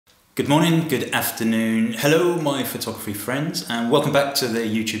Good morning, good afternoon, hello my photography friends, and welcome back to the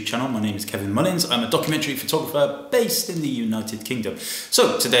YouTube channel. My name is Kevin Mullins. I'm a documentary photographer based in the United Kingdom.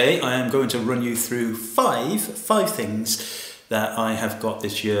 So today I am going to run you through five things that I have got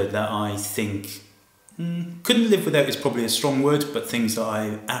this year that I think couldn't live without is probably a strong word, but things that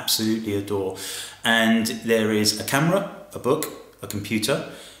I absolutely adore. And there is a camera, a book, a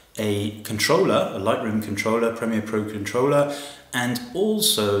computer, a controller, a Lightroom controller, Premiere Pro controller, and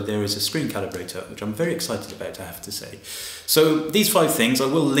also there is a screen calibrator, which I'm very excited about, I have to say. So these five things, I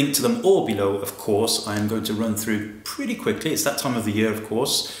will link to them all below, of course. I am going to run through pretty quickly. It's that time of the year, of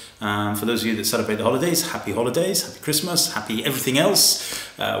course. For those of you that celebrate the holidays, happy Christmas, happy everything else,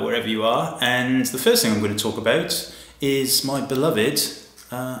 wherever you are. And the first thing I'm going to talk about is my beloved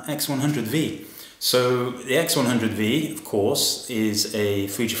X100V. So the X100V, of course, is a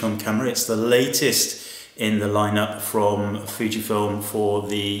Fujifilm camera. It's the latest in the lineup from Fujifilm for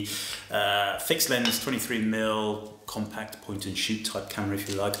the fixed lens 23mm compact point and shoot type camera, if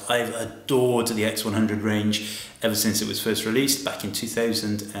you like. I've adored the X100 range ever since it was first released back in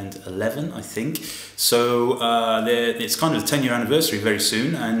 2011, I think. So it's kind of the 10-year anniversary very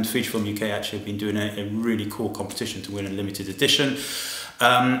soon, and Fujifilm UK actually have been doing a really cool competition to win a limited edition.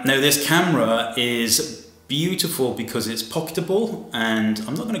 Now this camera is beautiful because it's pocketable, and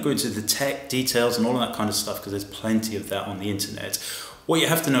I'm not going to go into the tech details and all of that kind of stuff because there's plenty of that on the internet. What you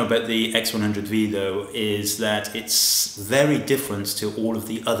have to know about the X100V though is that it's very different to all of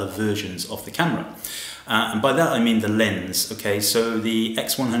the other versions of the camera. And by that I mean the lens. Okay, so the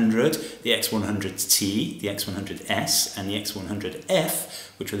X100, the X100T, the X100S and the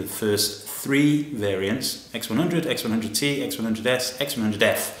X100F, which are the first three variants, X100, X100T, X100S,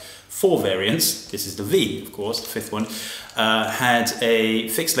 X100F, 4 variants, this is the V of course, the fifth one, had a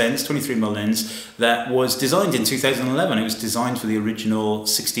fixed lens, 23mm lens that was designed in 2011. It was designed for the original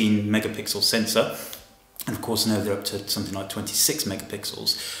 16 megapixel sensor, and of course now they're up to something like 26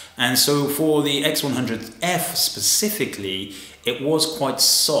 megapixels. And so for the X100F specifically, it was quite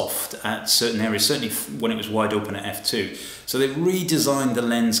soft at certain areas, certainly when it was wide open at f2. So they've redesigned the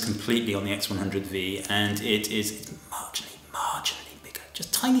lens completely on the X100V, and it is marginally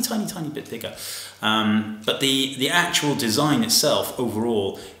just tiny bit bigger. But the actual design itself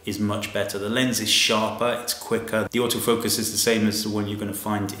overall is much better. The lens is sharper, it's quicker. The autofocus is the same as the one you're going to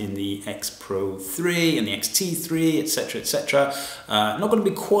find in the X Pro 3 and the XT3, etc, etc. Not going to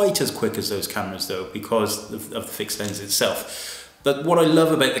be quite as quick as those cameras though, because of the fixed lens itself. But what I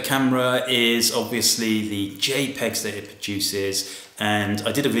love about the camera is obviously the JPEGs that it produces, and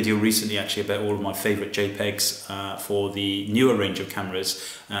I did a video recently actually about all of my favourite JPEGs for the newer range of cameras.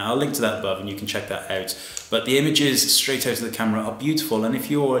 I'll link to that above and you can check that out. But the images straight out of the camera are beautiful, and if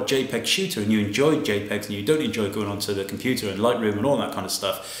you're a JPEG shooter and you enjoy JPEGs and you don't enjoy going onto the computer and Lightroom and all that kind of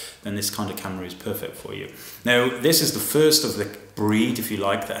stuff, then this kind of camera is perfect for you. Now this is the first of the breed, if you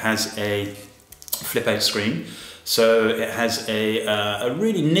like, that has a flip out screen. So it has a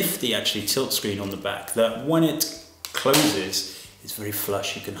really nifty actually tilt screen on the back that when it closes it's very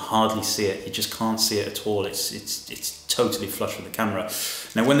flush. You can hardly see it. You just can't see it at all. It's totally flush with the camera.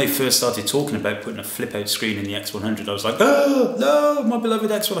 Now when they first started talking about putting a flip out screen in the X100, I was like, oh no, my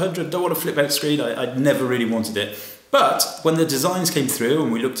beloved X100, don't want a flip out screen. I'd never really wanted it. But when the designs came through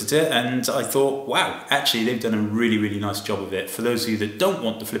and we looked at it, and I thought, wow, actually they've done a really nice job of it. For those of you that don't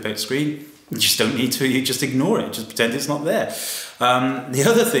want the flip out screen, you just don't need to, you just ignore it, just pretend it's not there. The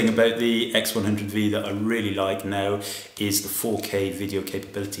other thing about the X100V that I really like now is the 4K video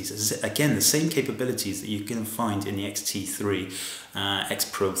capabilities. Again, the same capabilities that you can find in the XT3, X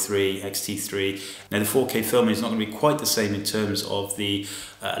Pro 3, XT3. Now the 4K film is not going to be quite the same in terms of the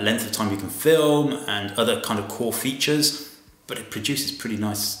length of time you can film and other kind of core features, but it produces pretty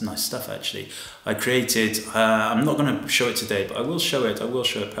nice stuff actually. I created, I'm not going to show it today, but I will show it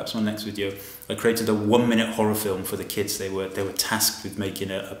perhaps in my next video. I created a 1-minute horror film for the kids. They were tasked with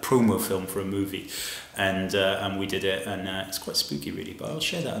making a promo film for a movie, and we did it, and it's quite spooky really, but I'll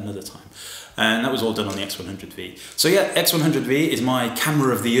share that another time. And that was all done on the X100V. So yeah, X100V is my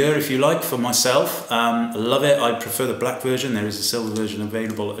camera of the year, if you like, for myself. I love it. I prefer the black version. There is a silver version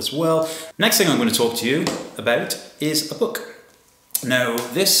available as well. Next thing I'm going to talk to you about is a book. Now,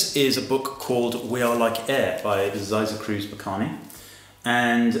 this is a book called We Are Like Air by Xyza Cruz Bacani.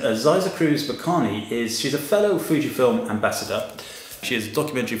 And Xyza Cruz Bacani she's a fellow Fujifilm ambassador. She is a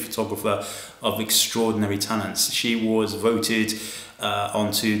documentary photographer of extraordinary talents. She was voted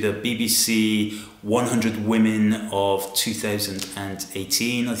onto the BBC 100 Women of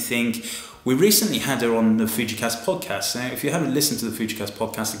 2018, I think, We recently had her on the Fujicast podcast. Now, if you haven't listened to the Fujicast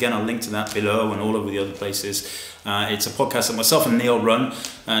podcast, again, I'll link to that below and all over the other places. It's a podcast that myself and Neil run.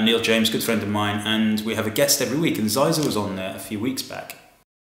 Neil James, good friend of mine, and we have a guest every week, and Xyza was on there a few weeks back.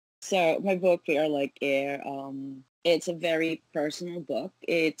 So my book, We Are Like Air, it's a very personal book.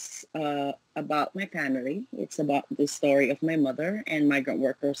 It's about my family. It's about the story of my mother and migrant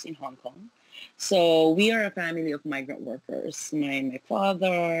workers in Hong Kong. So we are a family of migrant workers. My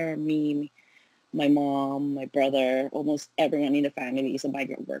father, me, my mom, my brother, almost everyone in the family is a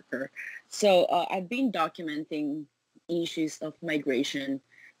migrant worker. So I've been documenting issues of migration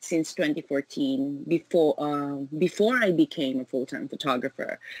since 2014. Before I became a full-time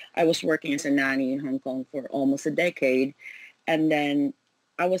photographer, I was working as a nanny in Hong Kong for almost a decade, and then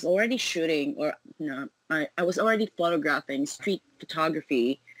I was already I was already photographing street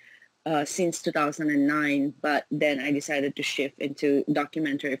photography since 2009, but then I decided to shift into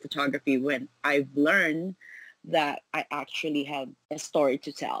documentary photography when I've learned that I actually have a story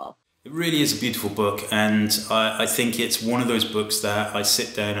to tell. It really is a beautiful book, and I think it's one of those books that I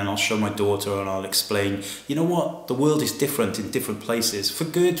sit down and I'll show my daughter and I'll explain, you know what, the world is different in different places, for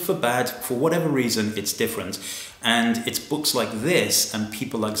good, for bad, for whatever reason, it's different. And it's books like this and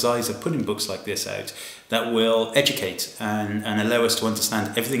people like Xyza putting books like this out that will educate and allow us to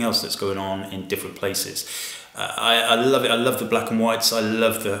understand everything else that's going on in different places. I love it. I love the black and whites. I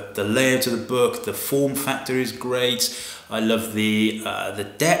love the layout of the book. The form factor is great. I love the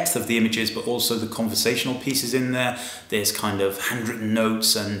depth of the images, but also the conversational pieces in there. There's kind of handwritten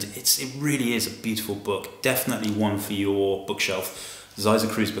notes, and it really is a beautiful book. Definitely one for your bookshelf. Xyza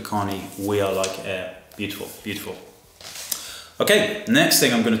Cruz Bacani, We Are Like Air. Beautiful, beautiful. Okay, next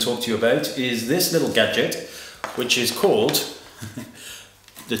thing I'm going to talk to you about is this little gadget, which is called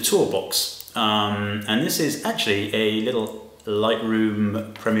the TourBox. And this is actually a little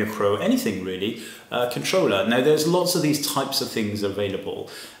Lightroom, Premiere Pro, anything really, controller. Now there's lots of these types of things available.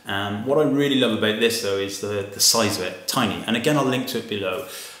 What I really love about this though is the size of it, tiny. And again, I'll link to it below.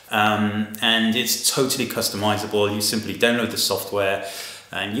 And it's totally customizable. You simply download the software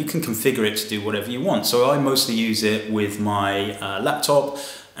and you can configure it to do whatever you want. So I mostly use it with my laptop,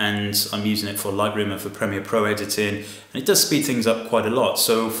 and I'm using it for Lightroom and for Premiere Pro editing, and it does speed things up quite a lot.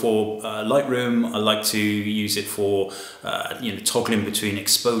 So for Lightroom, I like to use it for toggling between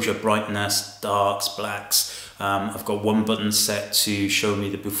exposure, brightness, darks, blacks. I've got one button set to show me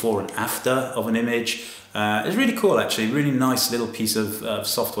the before and after of an image. It's really cool actually, really nice little piece of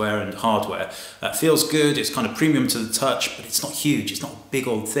software and hardware. Feels good, it's kind of premium to the touch, but it's not huge, it's not a big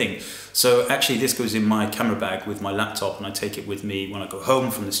old thing. So actually this goes in my camera bag with my laptop, and I take it with me when I go home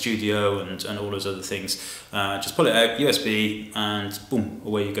from the studio and all those other things. Just pull it out, USB, and boom,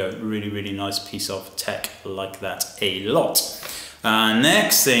 away you go. Really, really nice piece of tech, like that a lot.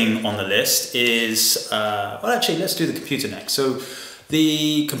 Next thing on the list is, well actually let's do the computer next. So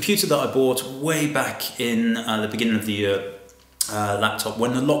the computer that I bought way back in the beginning of the year, laptop,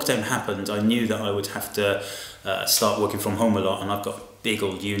 when the lockdown happened, I knew that I would have to start working from home a lot, and I've got a big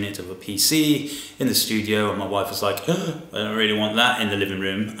old unit of a PC in the studio, and my wife was like, oh, I don't really want that in the living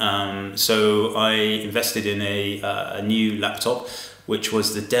room. So I invested in a new laptop, which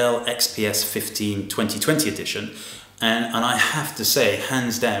was the Dell XPS15 2020 edition, and I have to say,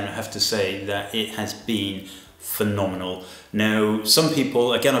 hands down, I have to say that it has been phenomenal. Now, some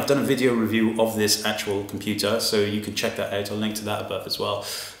people, again, I've done a video review of this actual computer, so you can check that out. I'll link to that above as well.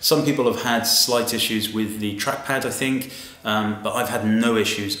 Some people have had slight issues with the trackpad, I think, but I've had no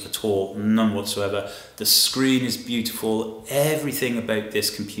issues at all, none whatsoever. The screen is beautiful. Everything about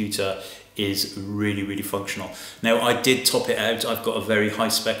this computer is really, really functional. Now, I did top it out. I've got a very high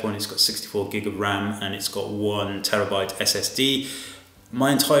spec one. It's got 64 gig of RAM and it's got 1 terabyte SSD.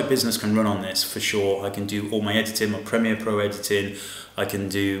 My entire business can run on this for sure. I can do all my editing, my Premiere Pro editing, I can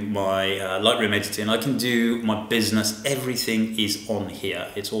do my Lightroom editing, I can do my business, everything is on here.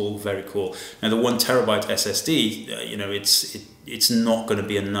 It's all very cool. Now the 1 terabyte SSD, you know, it's not going to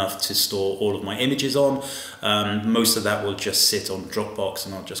be enough to store all of my images on. Most of that will just sit on Dropbox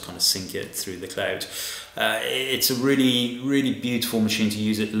and I'll just kind of sync it through the cloud. It's a really, really beautiful machine to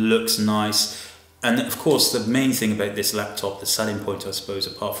use. It looks nice. And of course, the main thing about this laptop, the selling point, I suppose,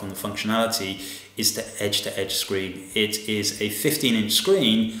 apart from the functionality, is the edge-to-edge screen. It is a 15-inch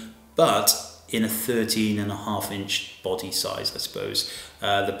screen, but in a 13.5-inch body size, I suppose.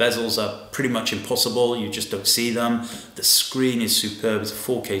 The bezels are pretty much impossible. You just don't see them. The screen is superb. It's a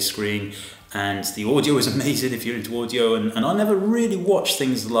 4K screen. And the audio is amazing if you're into audio. And I never really watched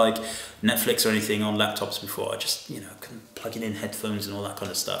things like Netflix or anything on laptops before. I just, you know, can plug in headphones and all that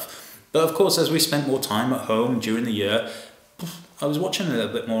kind of stuff. But of course, as we spent more time at home during the year, I was watching a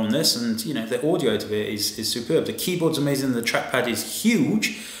little bit more on this, and you know, the audio out of it is superb. The keyboard's amazing, the trackpad is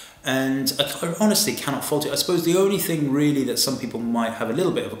huge, and I honestly cannot fault it. I suppose the only thing really that some people might have a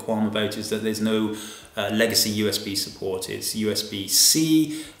little bit of a qualm about is that there's no legacy USB support. It's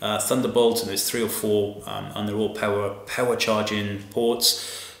USB-C, Thunderbolt, and there's 3 or 4, and they're all power charging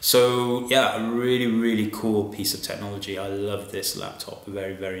ports. So yeah, a really cool piece of technology. I love this laptop,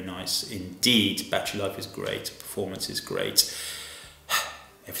 very nice indeed. Battery life is great, performance is great.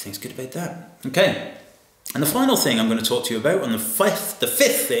 Everything's good about that. Okay, and the final thing I'm going to talk to you about, on the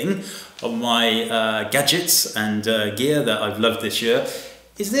fifth thing of my gadgets and gear that I've loved this year,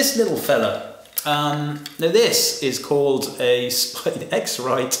 is this little fella. Now this is called a Spyder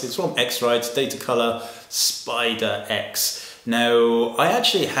X-Rite. It's from X-Rite, Datacolor Spyder X. Now, I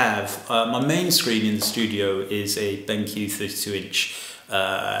actually have, my main screen in the studio is a BenQ 32-inch,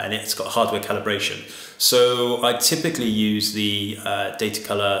 and it's got hardware calibration. So I typically use the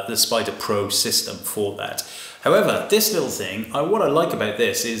Datacolor, the Spyder Pro system for that. However, this little thing, what I like about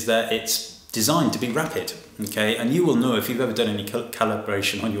this is that it's designed to be rapid, okay? And you will know if you've ever done any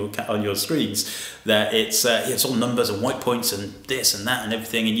calibration on your screens that it's all numbers and white points and this and that and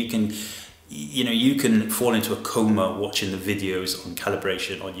everything, and you can fall into a coma watching the videos on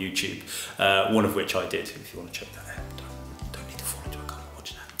calibration on YouTube, one of which I did. If you want to check that out, don't need to fall into a coma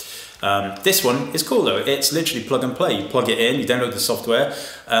watching that. This one is cool though. It's literally plug and play. You plug it in, you download the software.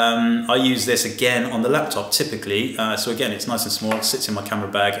 I use this again on the laptop typically. So again, it's nice and small. It sits in my camera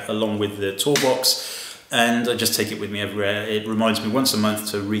bag along with the TourBox, and I just take it with me everywhere. It reminds me once a month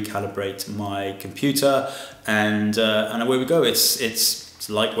to recalibrate my computer, and away we go. It's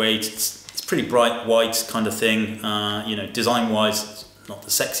lightweight. It's pretty bright white kind of thing. You know, design-wise, it's not the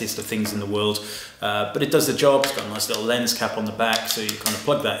sexiest of things in the world, but it does the job. It's got a nice little lens cap on the back, so you kind of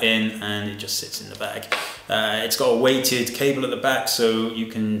plug that in and it just sits in the bag. It's got a weighted cable at the back, so you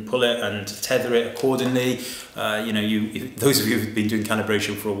can pull it and tether it accordingly. You know, those of you who've been doing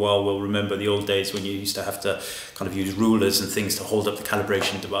calibration for a while will remember the old days when you used to have to kind of use rulers and things to hold up the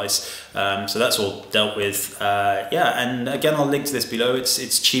calibration device. So that's all dealt with. Yeah, and again, I'll link to this below.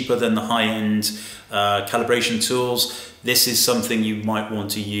 It's cheaper than the high-end calibration tools. This is something you might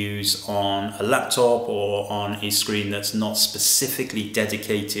want to use on a laptop or on a screen that's not specifically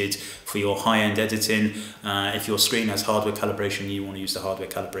dedicated for your high-end editing. If your screen has hardware calibration, you want to use the hardware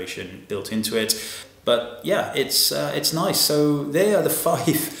calibration built into it. But yeah, it's nice. So there are the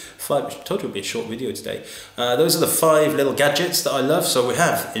five. Total will be a short video today. Those are the 5 little gadgets that I love. So we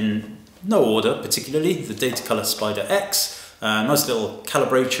have, in no order particularly, the Datacolor Spyder X, nice little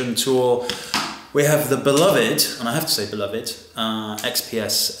calibration tool. We have the beloved, and I have to say beloved,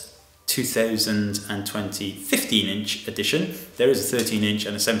 XPS15 15-inch edition. There is a 13-inch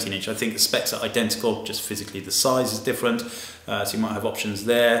and a 17-inch. I think the specs are identical, just physically the size is different. So you might have options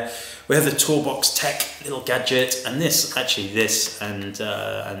there. We have the TourBox Tech little gadget, and this and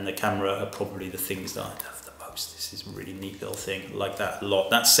the camera are probably the things that I love the most. This is a really neat little thing. I like that a lot.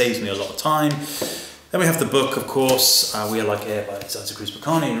 That saves me a lot of time. Then we have the book, of course, We Are Like Air by Xyza Cruz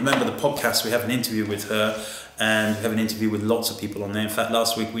Bacani. Remember the podcast, we have an interview with her, and we have an interview with lots of people on there. In fact,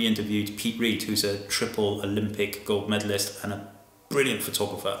 last week we interviewed Pete Reed, who's a triple Olympic gold medalist and a brilliant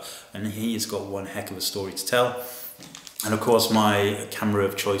photographer, and he has got one heck of a story to tell. And of course, my camera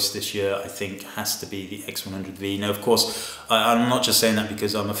of choice this year, I think, has to be the X100V. Now, of course, I'm not just saying that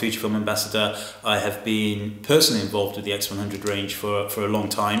because I'm a Fujifilm ambassador. I have been personally involved with the X100 range for a long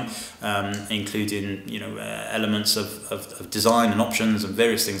time, including elements of design and options and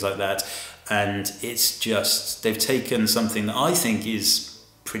various things like that. And it's just, they've taken something that I think is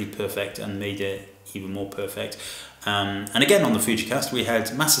pretty perfect and made it even more perfect. And again, on the FujiCast, we had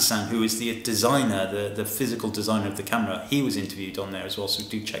Masa-san, who is the designer, the physical designer of the camera. He was interviewed on there as well, so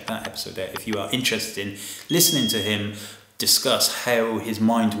do check that episode out if you are interested in listening to him discuss how his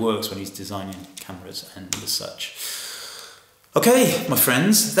mind works when he's designing cameras and such. Okay, my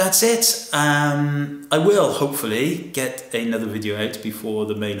friends, that's it. I will hopefully get another video out before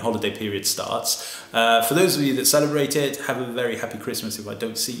the main holiday period starts. For those of you that celebrate it, have a very happy Christmas if I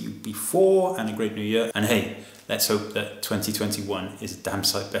don't see you before, and a great New Year. And hey, let's hope that 2021 is a damn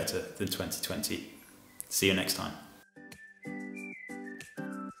sight better than 2020. See you next time.